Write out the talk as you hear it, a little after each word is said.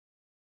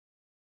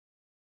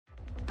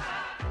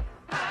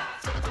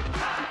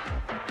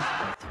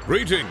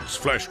Greetings,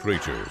 flesh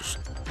creatures.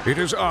 It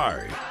is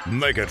I,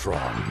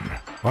 Megatron.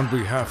 On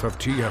behalf of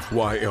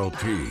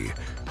TFYLP,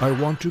 I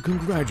want to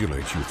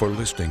congratulate you for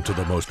listening to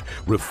the most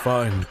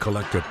refined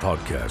collective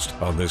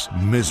podcast on this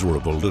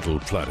miserable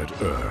little planet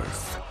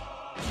Earth.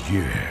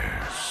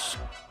 Yes.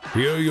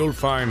 Here you'll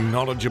find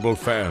knowledgeable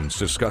fans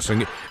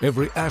discussing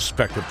every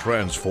aspect of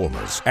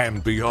Transformers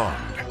and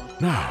beyond.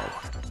 Now,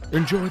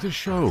 enjoy the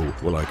show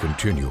while I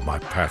continue my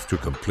path to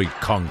complete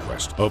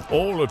conquest of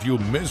all of you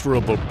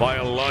miserable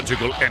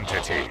biological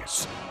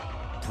entities.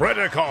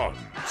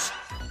 Predacons,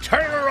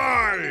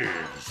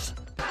 terrorize!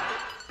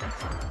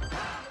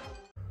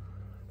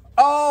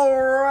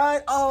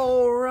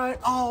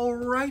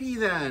 Alrighty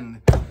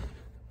then.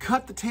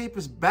 Cut the Tape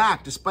is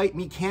back despite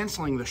me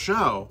canceling the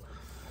show.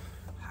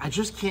 I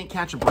just can't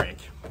catch a break.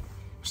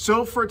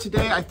 So for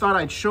today, I thought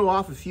I'd show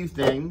off a few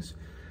things.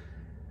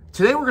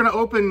 Today we're going to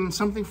open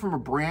something from a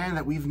brand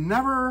that we've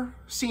never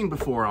seen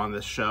before on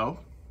this show.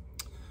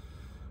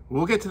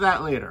 We'll get to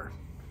that later.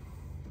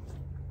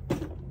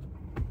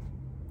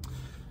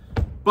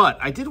 But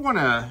I did want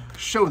to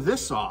show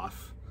this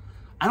off.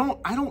 I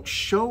don't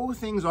show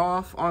things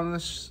off on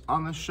this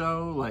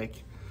show,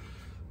 like,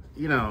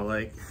 you know,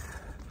 like,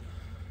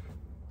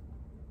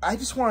 I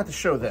just wanted to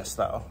show this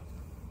though.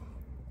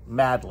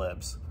 Mad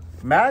Libs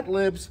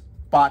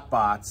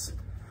BotBots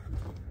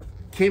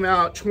came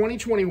out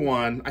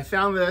 2021. I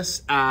found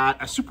this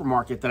at a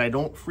supermarket that I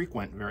don't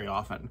frequent very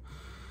often,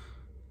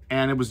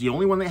 and it was the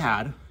only one they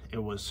had.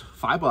 It was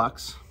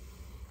 $5.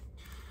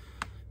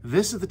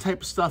 This is the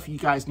type of stuff you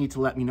guys need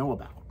to let me know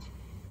about.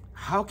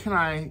 How can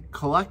I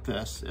collect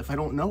this if I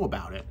don't know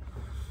about it?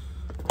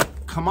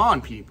 Come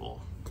on,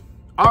 people.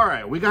 All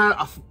right, we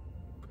got a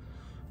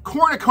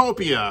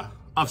cornucopia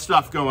of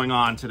stuff going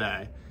on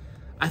today.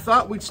 I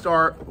thought we'd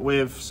start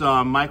with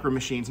some Micro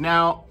Machines.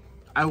 Now,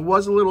 I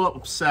was a little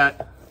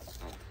upset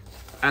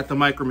at the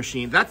Micro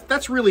Machine.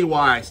 That's really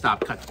why I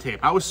stopped Cut the Tape.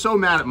 I was so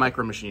mad at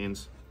Micro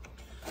Machines.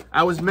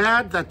 I was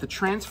mad that the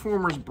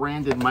Transformers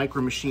branded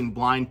Micro Machine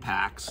blind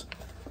packs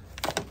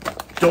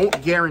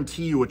don't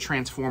guarantee you a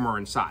Transformer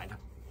inside.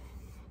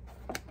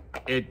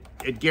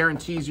 It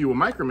guarantees you a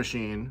Micro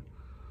Machine,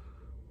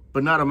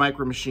 but not a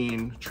Micro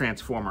Machine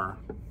Transformer.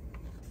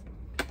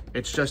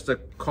 It's just a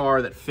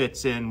car that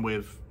fits in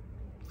with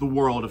the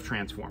world of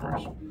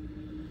Transformers.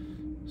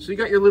 So you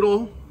got your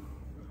little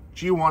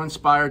G1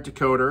 inspired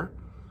decoder.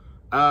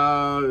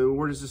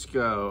 Where does this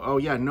go? Oh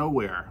yeah,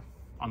 nowhere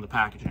on the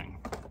packaging.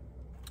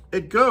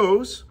 It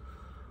goes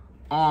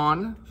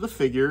on the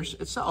figures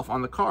itself,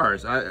 on the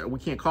cars. We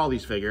can't call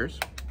these figures.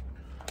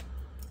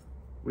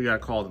 We gotta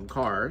call them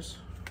cars.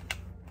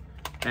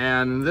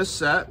 And in this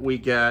set we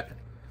get,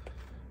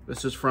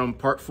 this is from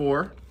part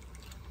 4,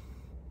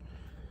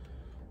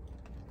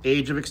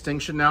 Age of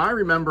Extinction. Now I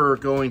remember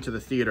going to the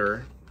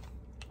theater,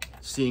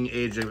 seeing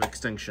Age of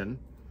Extinction,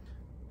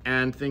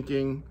 and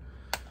thinking,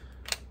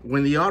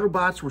 when the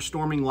Autobots were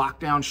storming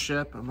Lockdown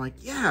Ship, I'm like,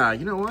 yeah,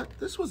 you know what?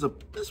 This was a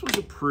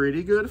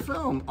pretty good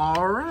film.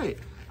 All right,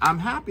 I'm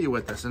happy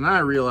with this. And then I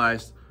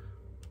realized,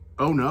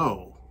 oh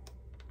no,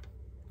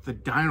 the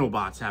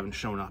Dinobots haven't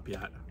shown up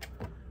yet.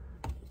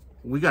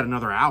 We got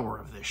another hour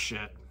of this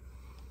shit.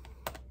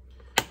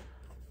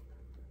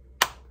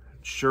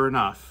 Sure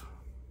enough,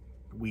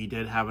 we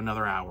did have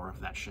another hour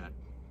of that shit.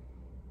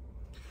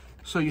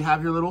 So you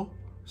have your little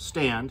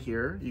stand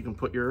here. You can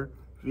put your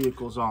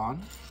vehicles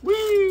on.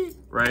 Whee!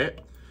 Right?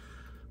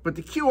 But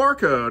the QR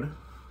code,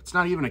 it's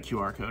not even a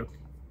QR code.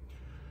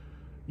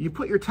 You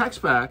put your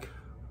text back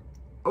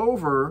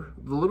over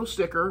the little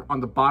sticker on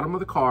the bottom of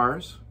the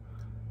cars,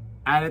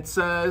 and it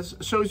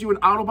shows you an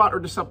Autobot or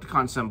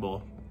Decepticon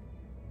symbol.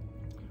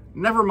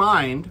 Never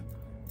mind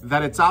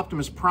that it's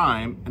Optimus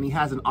Prime and he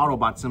has an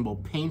Autobot symbol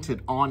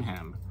painted on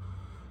him.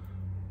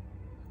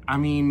 I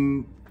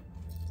mean,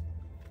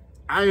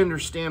 I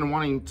understand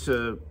wanting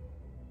to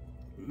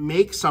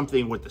make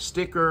something with the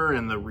sticker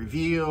and the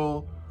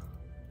reveal,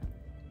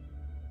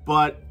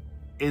 but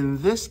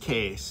in this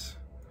case,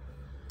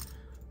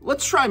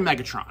 let's try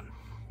Megatron.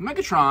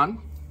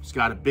 Megatron's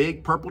got a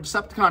big purple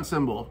Decepticon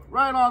symbol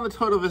right on the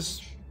hood of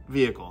his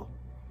vehicle.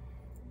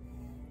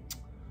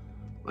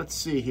 Let's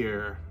see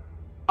here.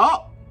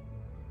 Oh,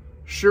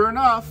 sure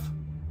enough,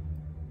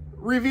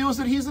 reveals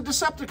that he's a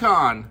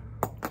Decepticon.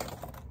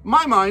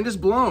 My mind is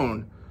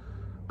blown.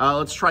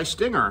 Let's try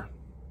Stinger.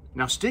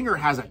 Now, Stinger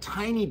has a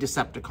tiny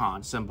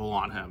Decepticon symbol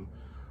on him.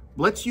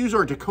 Let's use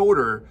our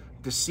decoder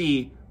to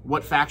see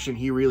what faction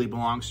he really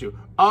belongs to.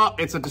 Oh,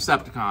 it's a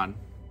Decepticon.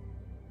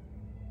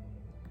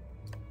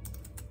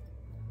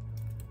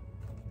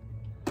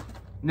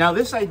 Now,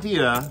 this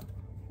idea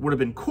would have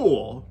been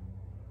cool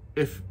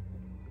if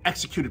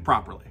executed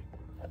properly.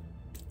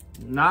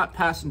 Not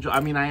passing, I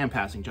mean, I am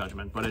passing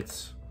judgment, but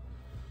it's,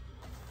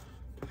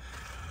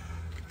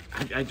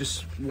 I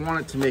just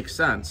want it to make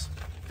sense.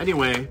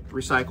 Anyway,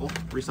 recycle.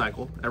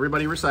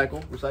 Everybody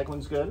recycle.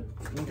 Recycling's good.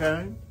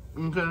 Okay.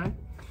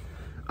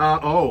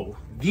 Oh,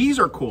 these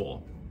are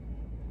cool.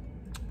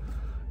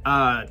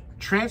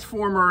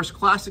 Transformers,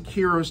 Classic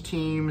Heroes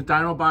Team,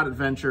 Dinobot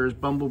Adventures,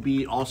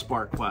 Bumblebee,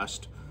 All-Spark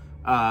Quest.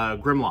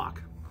 Grimlock.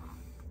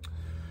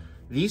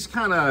 These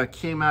kind of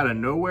came out of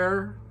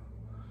nowhere.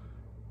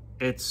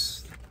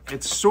 It's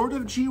sort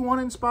of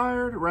G1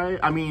 inspired, right?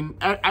 I mean,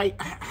 I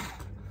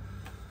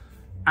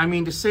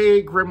mean, to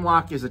say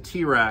Grimlock is a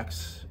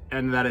T-Rex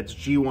and that it's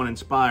G1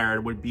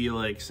 inspired would be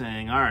like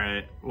saying, all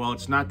right, well,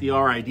 it's not the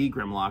RID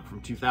Grimlock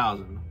from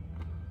 2000,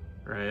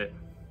 right?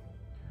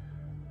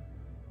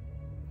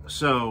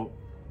 So,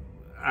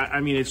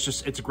 I mean, it's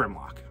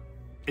Grimlock.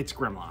 It's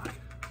Grimlock.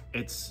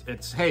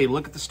 It's, hey,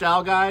 look at the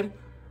style guide.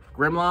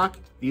 Grimlock,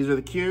 these are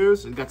the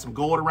cues. It's got some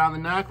gold around the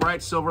neck,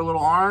 right? Silver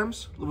little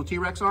arms, little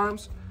T-Rex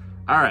arms.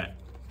 All right,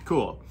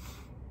 cool.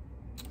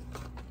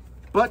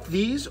 But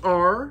these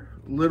are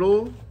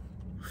little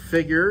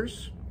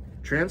figures,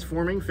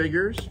 transforming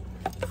figures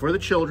for the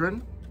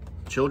children.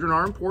 Children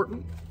are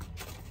important.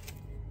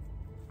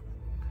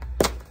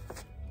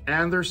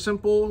 And they're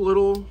simple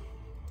little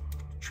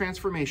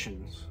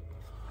transformations.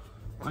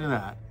 Look at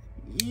that.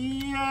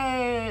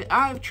 Yay!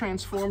 I've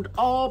transformed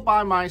all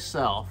by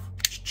myself.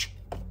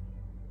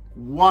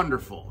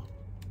 Wonderful.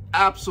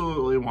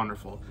 Absolutely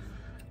wonderful.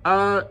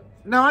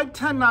 Now, I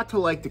tend not to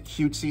like the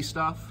cutesy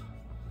stuff,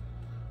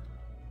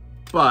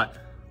 but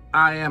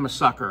I am a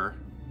sucker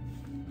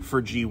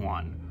for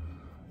G1.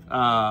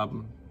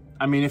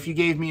 I mean, if you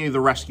gave me the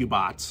rescue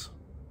bots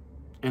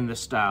in this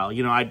style,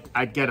 you know,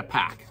 I'd get a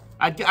pack.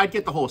 I'd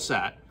get the whole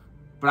set,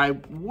 but I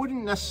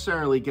wouldn't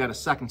necessarily get a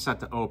second set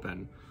to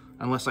open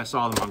unless I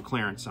saw them on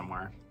clearance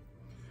somewhere.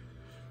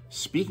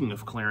 Speaking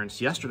of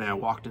clearance, yesterday I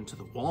walked into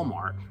the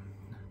Walmart,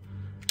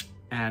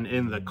 and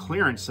in the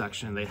clearance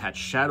section, they had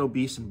Shadow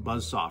Beast and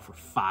Buzzsaw for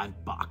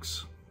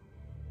 $5.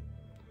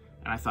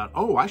 And I thought,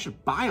 oh, I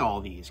should buy all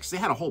these, because they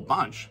had a whole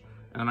bunch.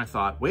 And then I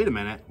thought, wait a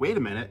minute, wait a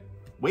minute,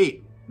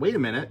 wait a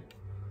minute.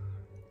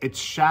 It's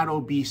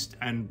Shadow Beast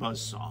and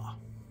Buzzsaw.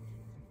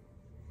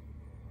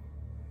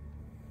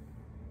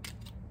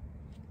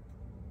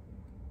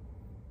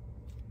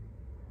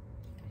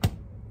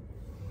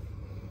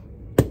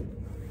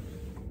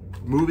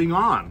 Moving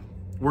on.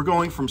 We're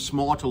going from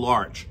small to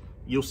large.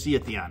 You'll see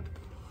at the end.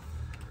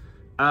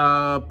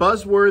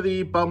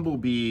 Buzzworthy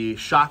Bumblebee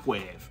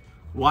Shockwave.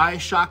 Why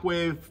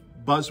Shockwave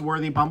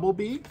Buzzworthy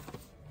Bumblebee?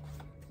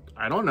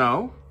 I don't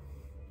know.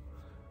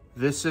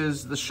 This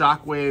is the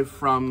Shockwave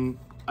from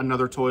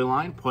another toy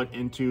line put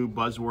into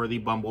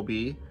Buzzworthy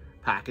Bumblebee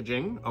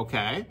packaging.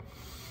 Okay.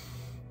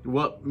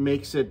 What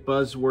makes it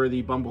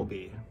Buzzworthy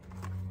Bumblebee?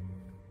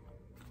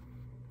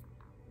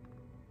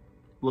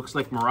 Looks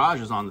like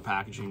Mirage is on the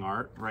packaging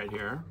art right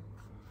here.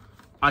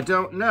 I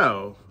don't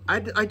know. I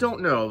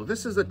don't know.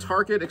 This is a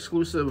Target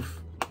exclusive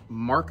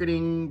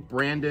marketing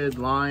branded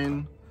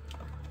line.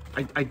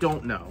 I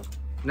don't know.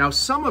 Now,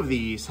 some of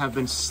these have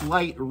been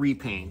slight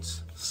repaints,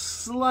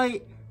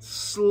 slight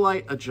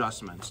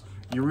adjustments.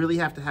 You really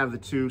have to have the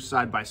two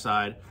side by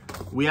side.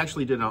 We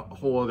actually did a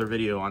whole other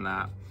video on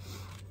that.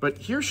 But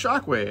here's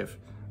Shockwave.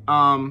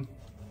 I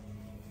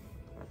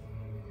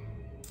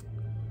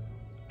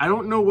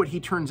don't know what he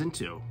turns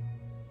into.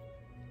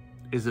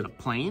 Is it a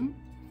plane?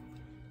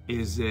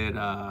 Is it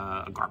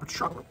a garbage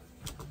truck?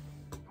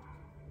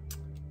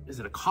 Is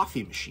it a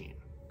coffee machine?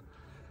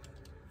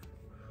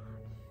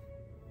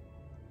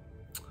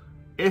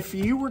 If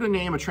you were to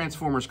name a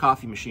Transformers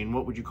coffee machine,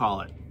 what would you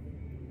call it?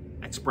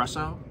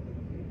 Espresso?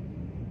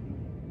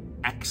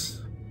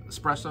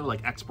 Espresso,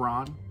 like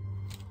X-Braun?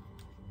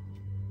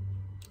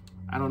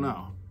 I don't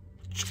know.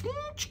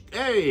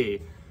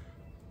 Hey!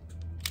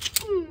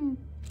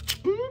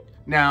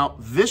 Now,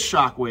 this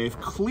Shockwave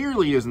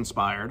clearly is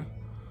inspired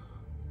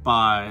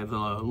by the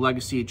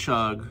Legacy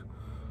Chug,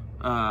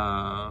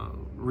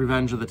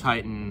 Revenge of the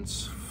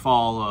Titans,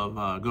 Fall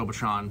of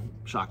Gobotron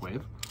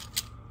Shockwave.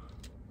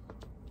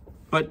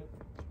 But,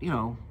 you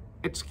know,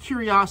 it's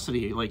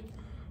curiosity. Like,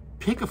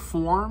 pick a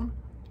form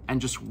and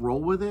just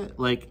roll with it.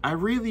 Like, I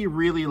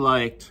really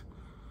liked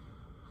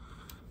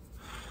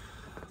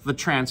the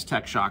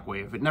Trans-Tech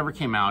Shockwave. It never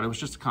came out. It was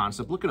just a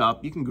concept. Look it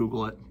up. You can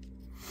Google it.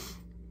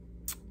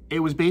 It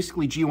was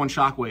basically G1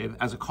 Shockwave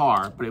as a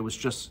car, but it was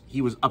just,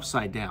 he was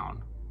upside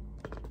down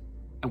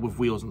and with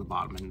wheels in the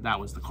bottom, and that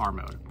was the car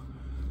mode.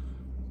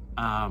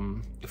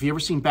 If you ever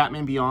seen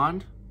Batman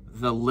Beyond,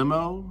 the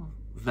limo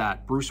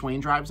that Bruce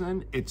Wayne drives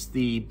in, it's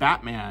the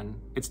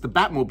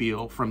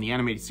Batmobile from the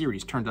animated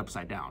series turned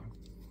upside down.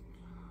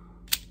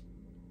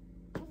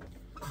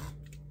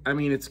 I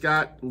mean, it's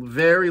got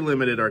very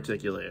limited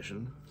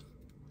articulation.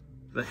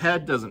 The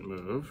head doesn't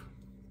move.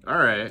 All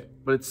right,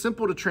 but it's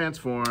simple to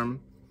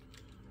transform.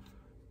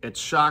 It's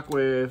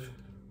Shockwave.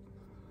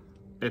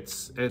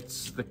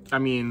 I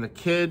mean, the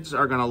kids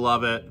are gonna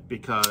love it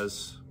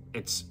because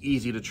it's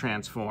easy to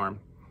transform.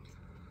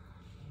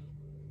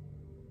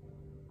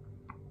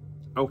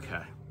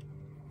 Okay.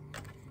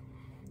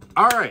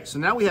 All right, so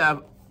now we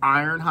have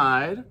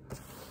Ironhide,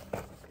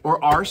 or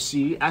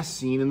RC, as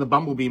seen in the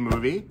Bumblebee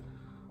movie.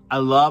 I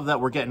love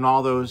that we're getting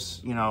all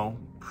those, you know,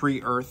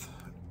 pre-Earth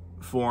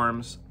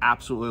forms.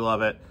 Absolutely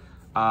love it.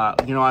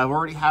 You know, I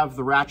already have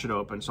the Ratchet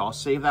open, so I'll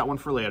save that one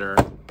for later.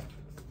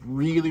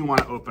 Really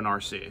want to open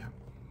RC.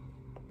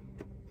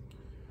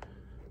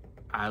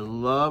 I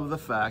love the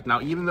fact,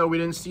 now even though we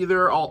didn't see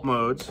their alt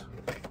modes,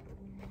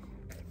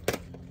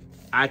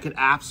 I could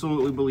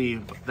absolutely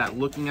believe that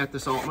looking at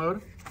this alt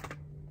mode,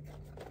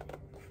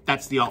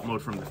 that's the alt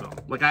mode from the film.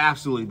 Like, I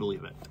absolutely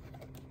believe it.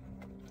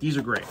 These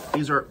are great.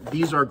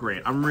 These are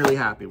great. I'm really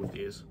happy with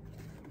these.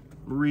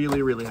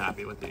 Really, really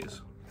happy with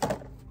these.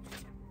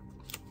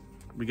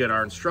 We get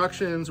our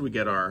instructions, we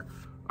get our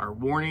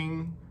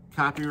warning,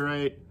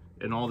 copyright,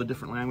 in all the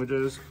different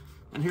languages.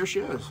 And here she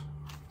is.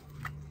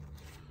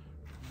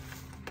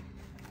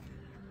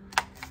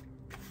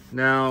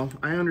 Now,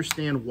 I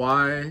understand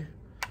why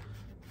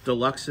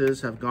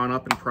deluxes have gone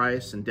up in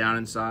price and down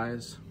in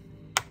size.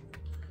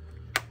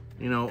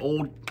 You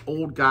know,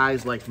 old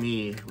guys like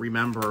me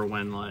remember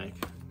when like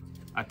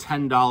a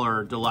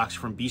 $10 deluxe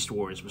from Beast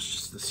Wars was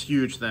just this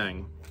huge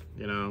thing,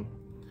 you know?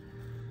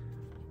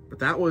 But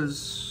that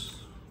was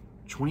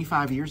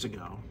 25 years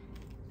ago.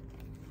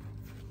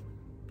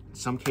 In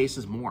some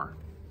cases more.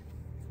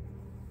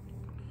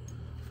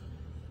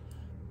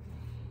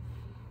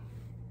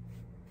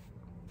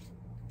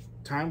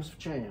 Times have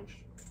changed.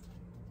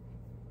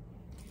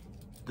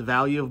 The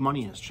value of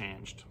money has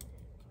changed.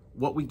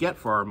 What we get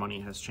for our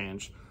money has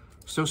changed.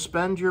 So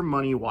spend your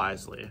money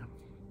wisely.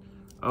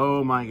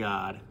 Oh my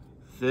God.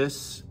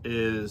 This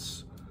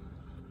is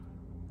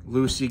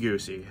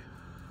loosey-goosey.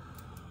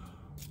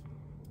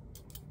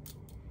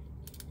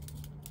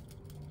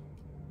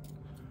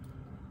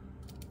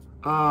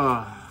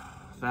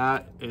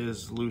 That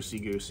is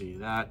loosey-goosey.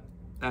 That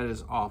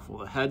is awful.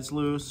 The head's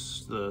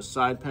loose, the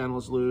side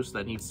panel's loose,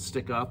 that needs to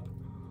stick up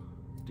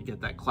to get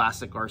that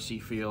classic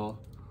RC feel.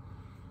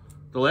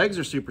 The legs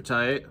are super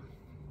tight.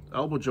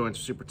 Elbow joints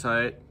are super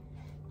tight.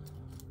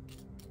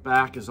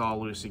 Back is all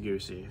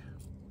loosey-goosey.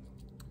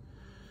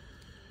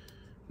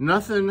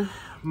 Nothing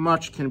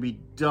much can be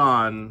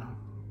done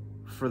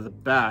for the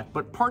back,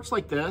 but parts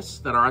like this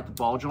that are at the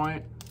ball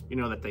joint, you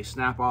know, that they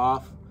snap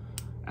off,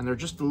 and they're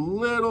just a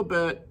little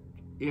bit,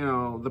 you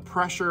know, the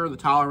pressure, the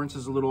tolerance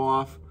is a little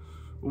off.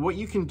 What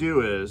you can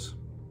do is,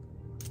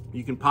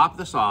 you can pop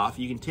this off,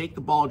 you can take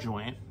the ball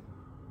joint,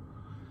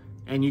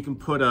 and you can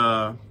put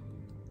a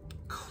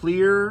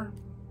clear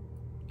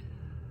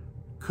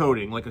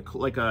coating, like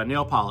a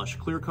nail polish,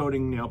 clear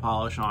coating nail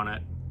polish on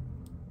it,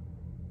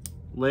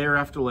 layer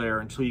after layer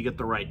until you get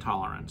the right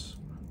tolerance.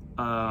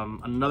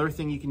 Another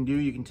thing you can do,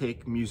 you can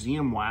take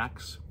museum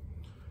wax,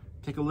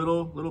 take a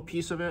little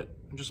piece of it,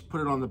 and just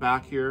put it on the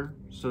back here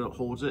so it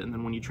holds it, and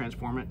then when you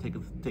transform it,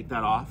 take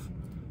that off,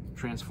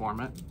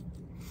 transform it.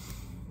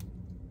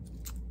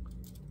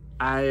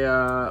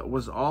 I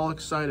was all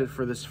excited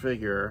for this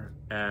figure,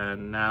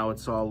 and now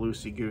it's all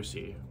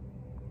loosey-goosey.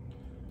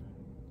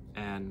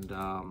 And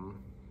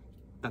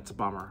that's a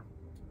bummer.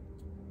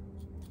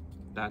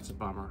 That's a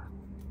bummer.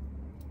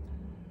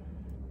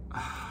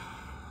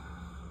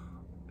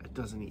 It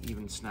doesn't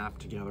even snap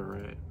together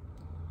right.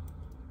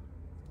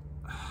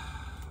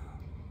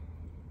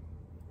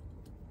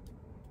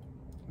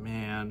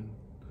 Man,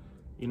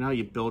 you know how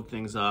you build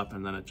things up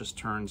and then it just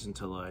turns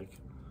into like,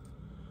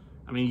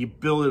 I mean, you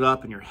build it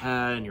up in your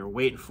head and you're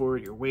waiting for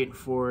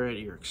it,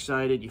 you're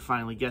excited, you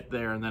finally get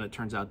there, and then it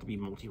turns out to be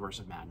Multiverse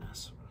of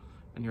Madness.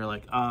 And you're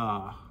like,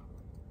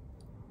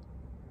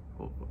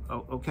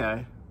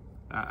 okay.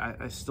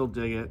 I still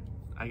dig it,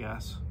 I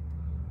guess.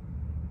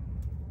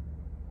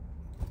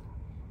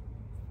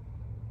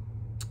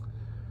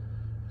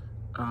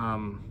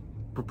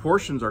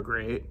 Proportions are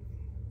great.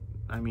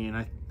 I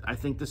mean, I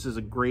think this is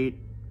a great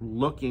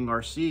looking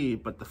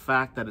RC, but the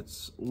fact that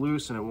it's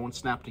loose and it won't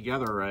snap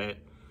together right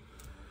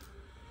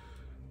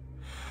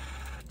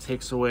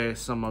takes away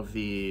some of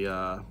the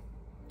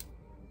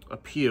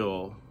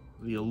appeal,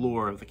 the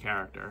allure of the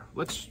character.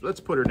 Let's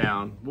put her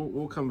down.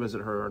 We'll come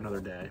visit her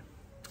another day.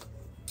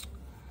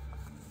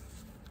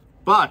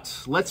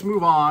 But let's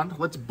move on.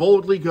 Let's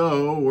boldly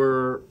go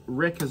where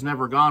Rick has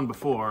never gone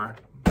before,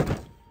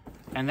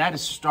 and that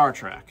is Star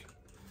Trek.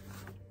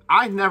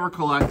 I've never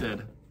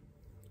collected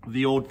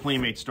the old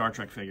Playmate Star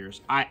Trek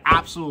figures. I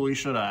absolutely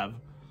should have.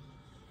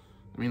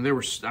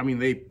 I mean,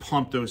 they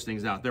pumped those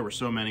things out. There were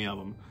so many of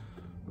them.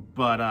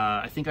 But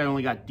I think I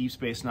only got Deep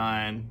Space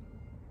Nine,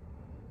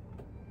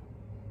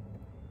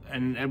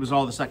 and it was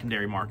all the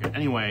secondary market.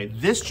 Anyway,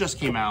 this just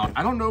came out.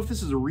 I don't know if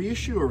this is a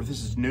reissue or if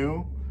this is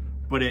new,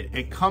 but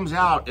it comes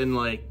out in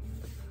like,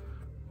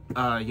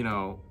 you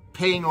know,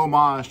 paying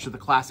homage to the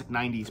classic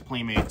 90s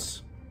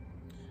Playmates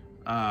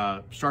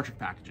Star Trek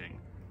packaging.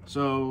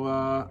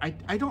 So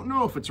I don't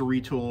know if it's a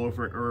retool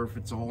or if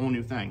it's a whole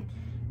new thing.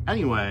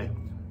 Anyway,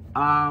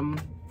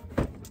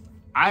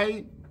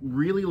 I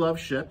really love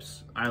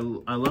ships. I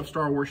love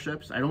Star Wars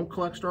ships. I don't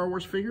collect Star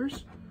Wars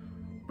figures,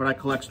 but I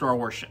collect Star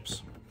Wars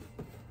ships.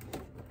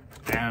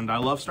 And I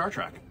love Star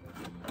Trek.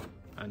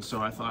 And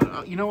so I thought,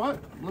 oh, you know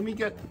what? Let me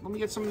get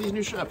some of these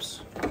new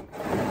ships.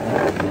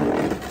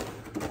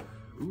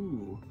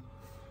 Ooh.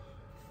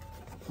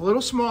 A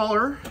little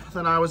smaller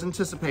than I was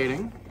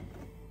anticipating.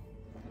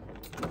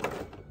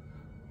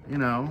 You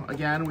know,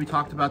 again, we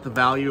talked about the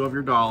value of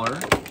your dollar.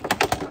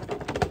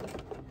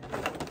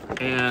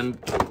 And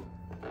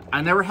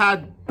I never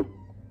had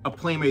a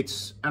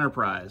Playmates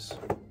Enterprise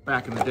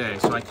back in the day,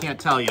 so I can't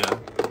tell you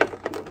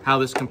how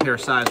this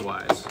compares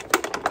size-wise.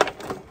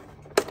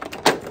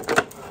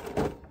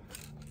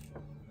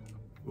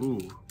 Ooh.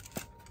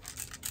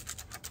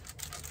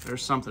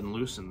 There's something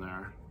loose in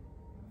there.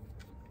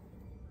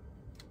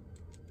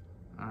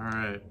 All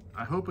right,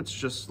 I hope it's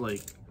just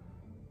like,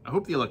 I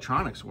hope the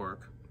electronics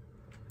work.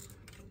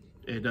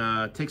 It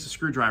takes a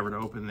screwdriver to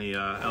open the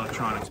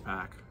electronics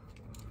pack.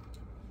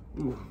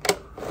 Ooh.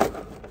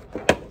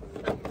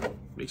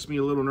 Makes me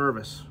a little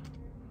nervous.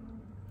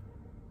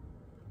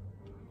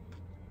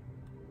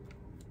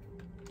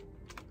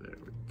 There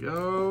we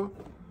go.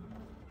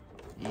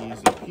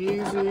 Easy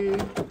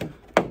peasy.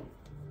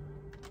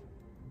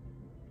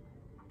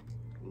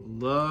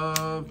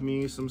 Love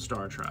me some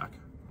Star Trek.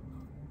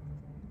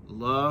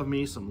 Love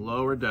me some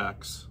Lower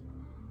Decks.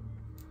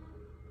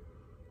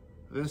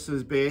 This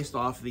is based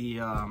off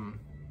the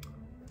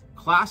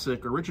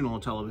classic original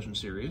television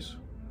series.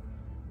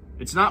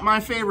 It's not my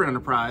favorite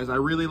Enterprise. I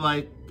really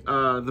like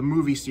the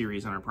movie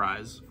series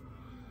Enterprise.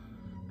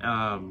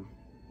 I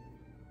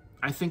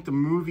think the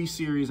movie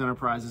series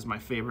Enterprise is my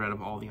favorite out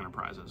of all the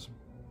Enterprises.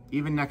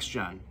 Even Next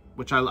Gen,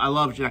 which I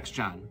love Next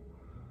Gen,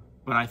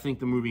 but I think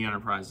the movie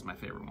Enterprise is my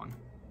favorite one.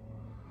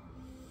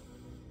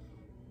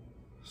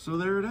 So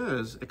there it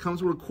is. It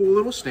comes with a cool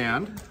little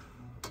stand.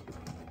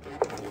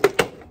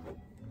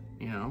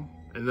 You know,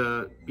 and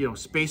the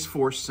Space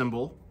Force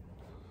symbol.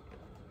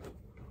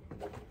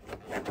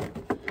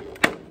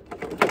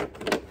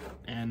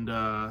 And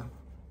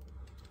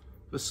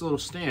this little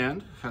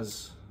stand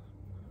has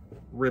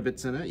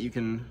rivets in it. You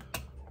can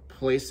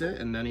place it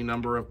in any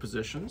number of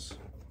positions.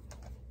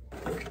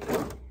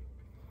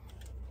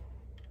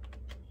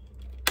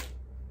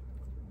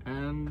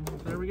 And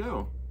there we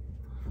go.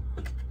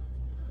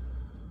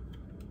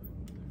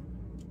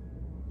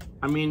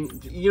 I mean,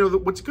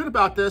 what's good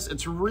about this,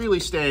 it's really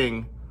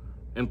staying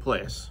in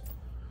place.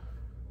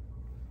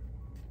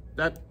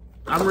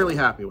 I'm really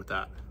happy with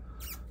that.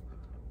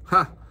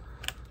 Huh.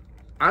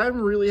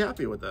 I'm really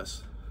happy with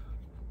this.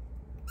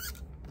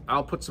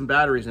 I'll put some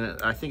batteries in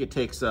it. I think it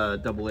takes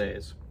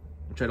AA's,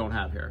 which I don't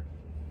have here.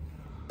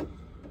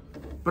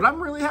 But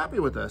I'm really happy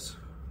with this.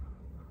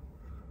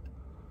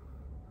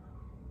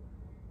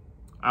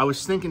 I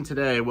was thinking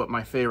today what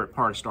my favorite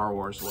part of Star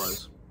Wars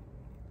was,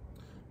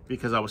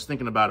 because I was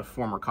thinking about a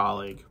former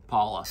colleague,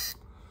 Paula.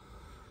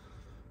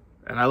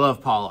 And I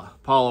love Paula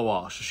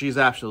Walsh. She's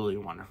absolutely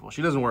wonderful.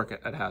 She doesn't work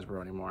at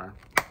Hasbro anymore.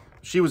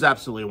 She was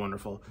absolutely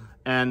wonderful.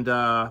 And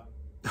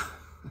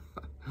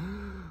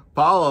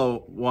Paula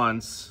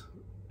once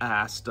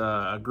asked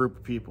a group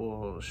of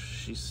people,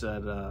 she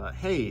said,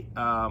 hey,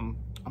 I'm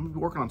gonna be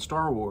working on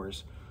Star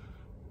Wars.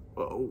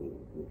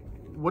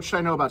 What should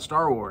I know about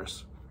Star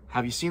Wars?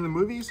 Have you seen the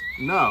movies?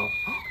 No.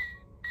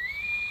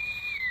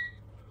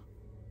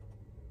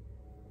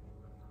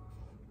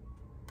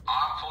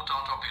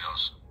 Photon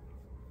torpedoes.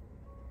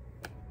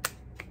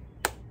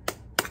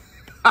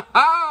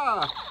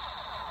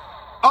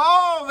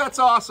 Oh, that's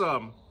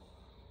awesome.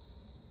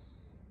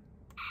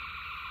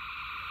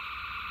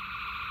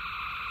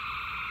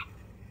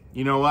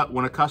 You know what?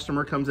 When a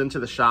customer comes into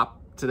the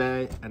shop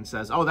today and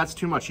says, oh, that's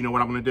too much, you know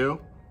what I'm gonna do?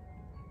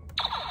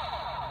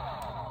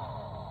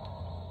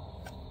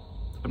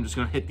 I'm just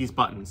gonna hit these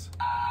buttons.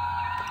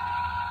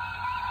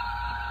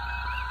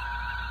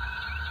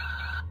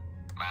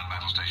 Man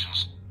battle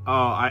stations. Oh,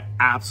 I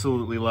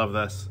absolutely love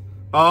this.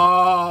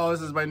 Oh,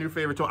 this is my new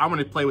favorite toy. I'm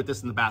gonna play with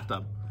this in the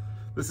bathtub.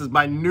 This is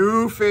my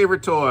new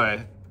favorite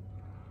toy.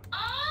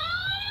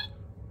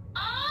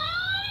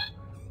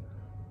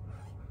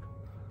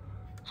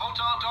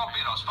 Photon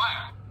torpedoes,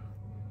 fire.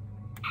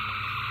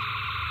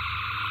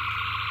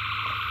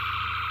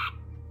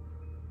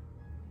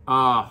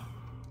 Oh,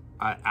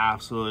 I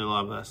absolutely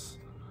love this.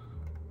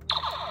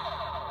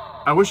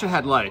 I wish it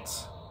had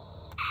lights.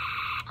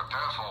 Prepare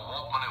for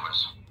warp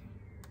maneuvers.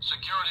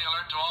 Security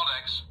alert to all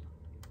decks.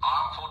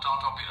 Armed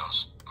photon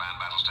torpedoes. Man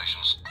battle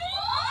stations.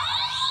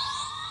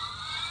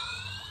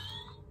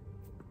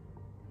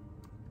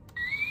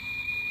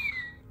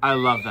 I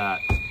love that.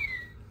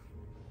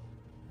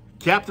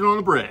 Captain on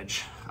the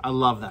bridge. I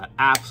love that.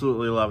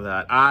 Absolutely love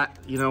that.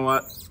 You know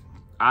what?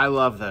 I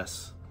love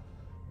this.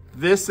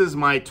 This is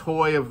my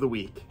toy of the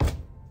week.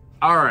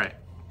 All right.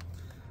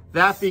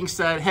 That being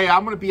said, hey,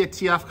 I'm going to be at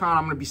TFCon.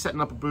 I'm going to be setting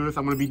up a booth.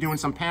 I'm going to be doing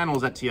some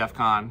panels at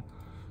TFCon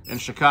in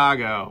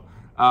Chicago.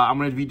 I'm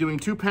going to be doing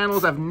 2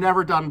 panels I've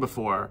never done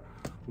before.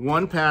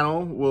 One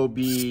panel will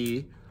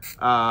be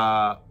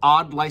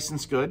odd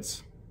licensed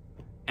goods.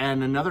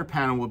 And another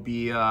panel will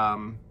be,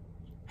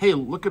 hey,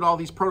 look at all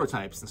these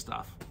prototypes and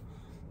stuff.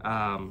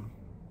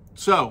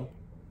 So,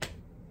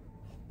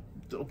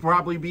 there'll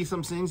probably be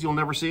some things you'll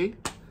never see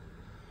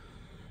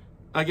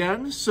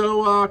again.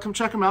 So come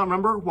check them out.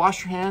 Remember,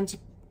 wash your hands,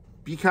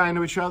 be kind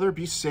to each other,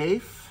 be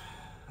safe,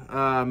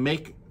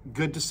 make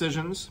good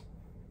decisions,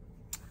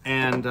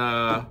 and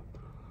cut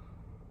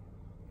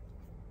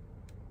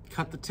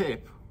the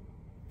tape.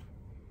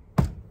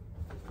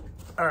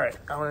 All right,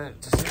 I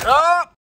want to see. Oh!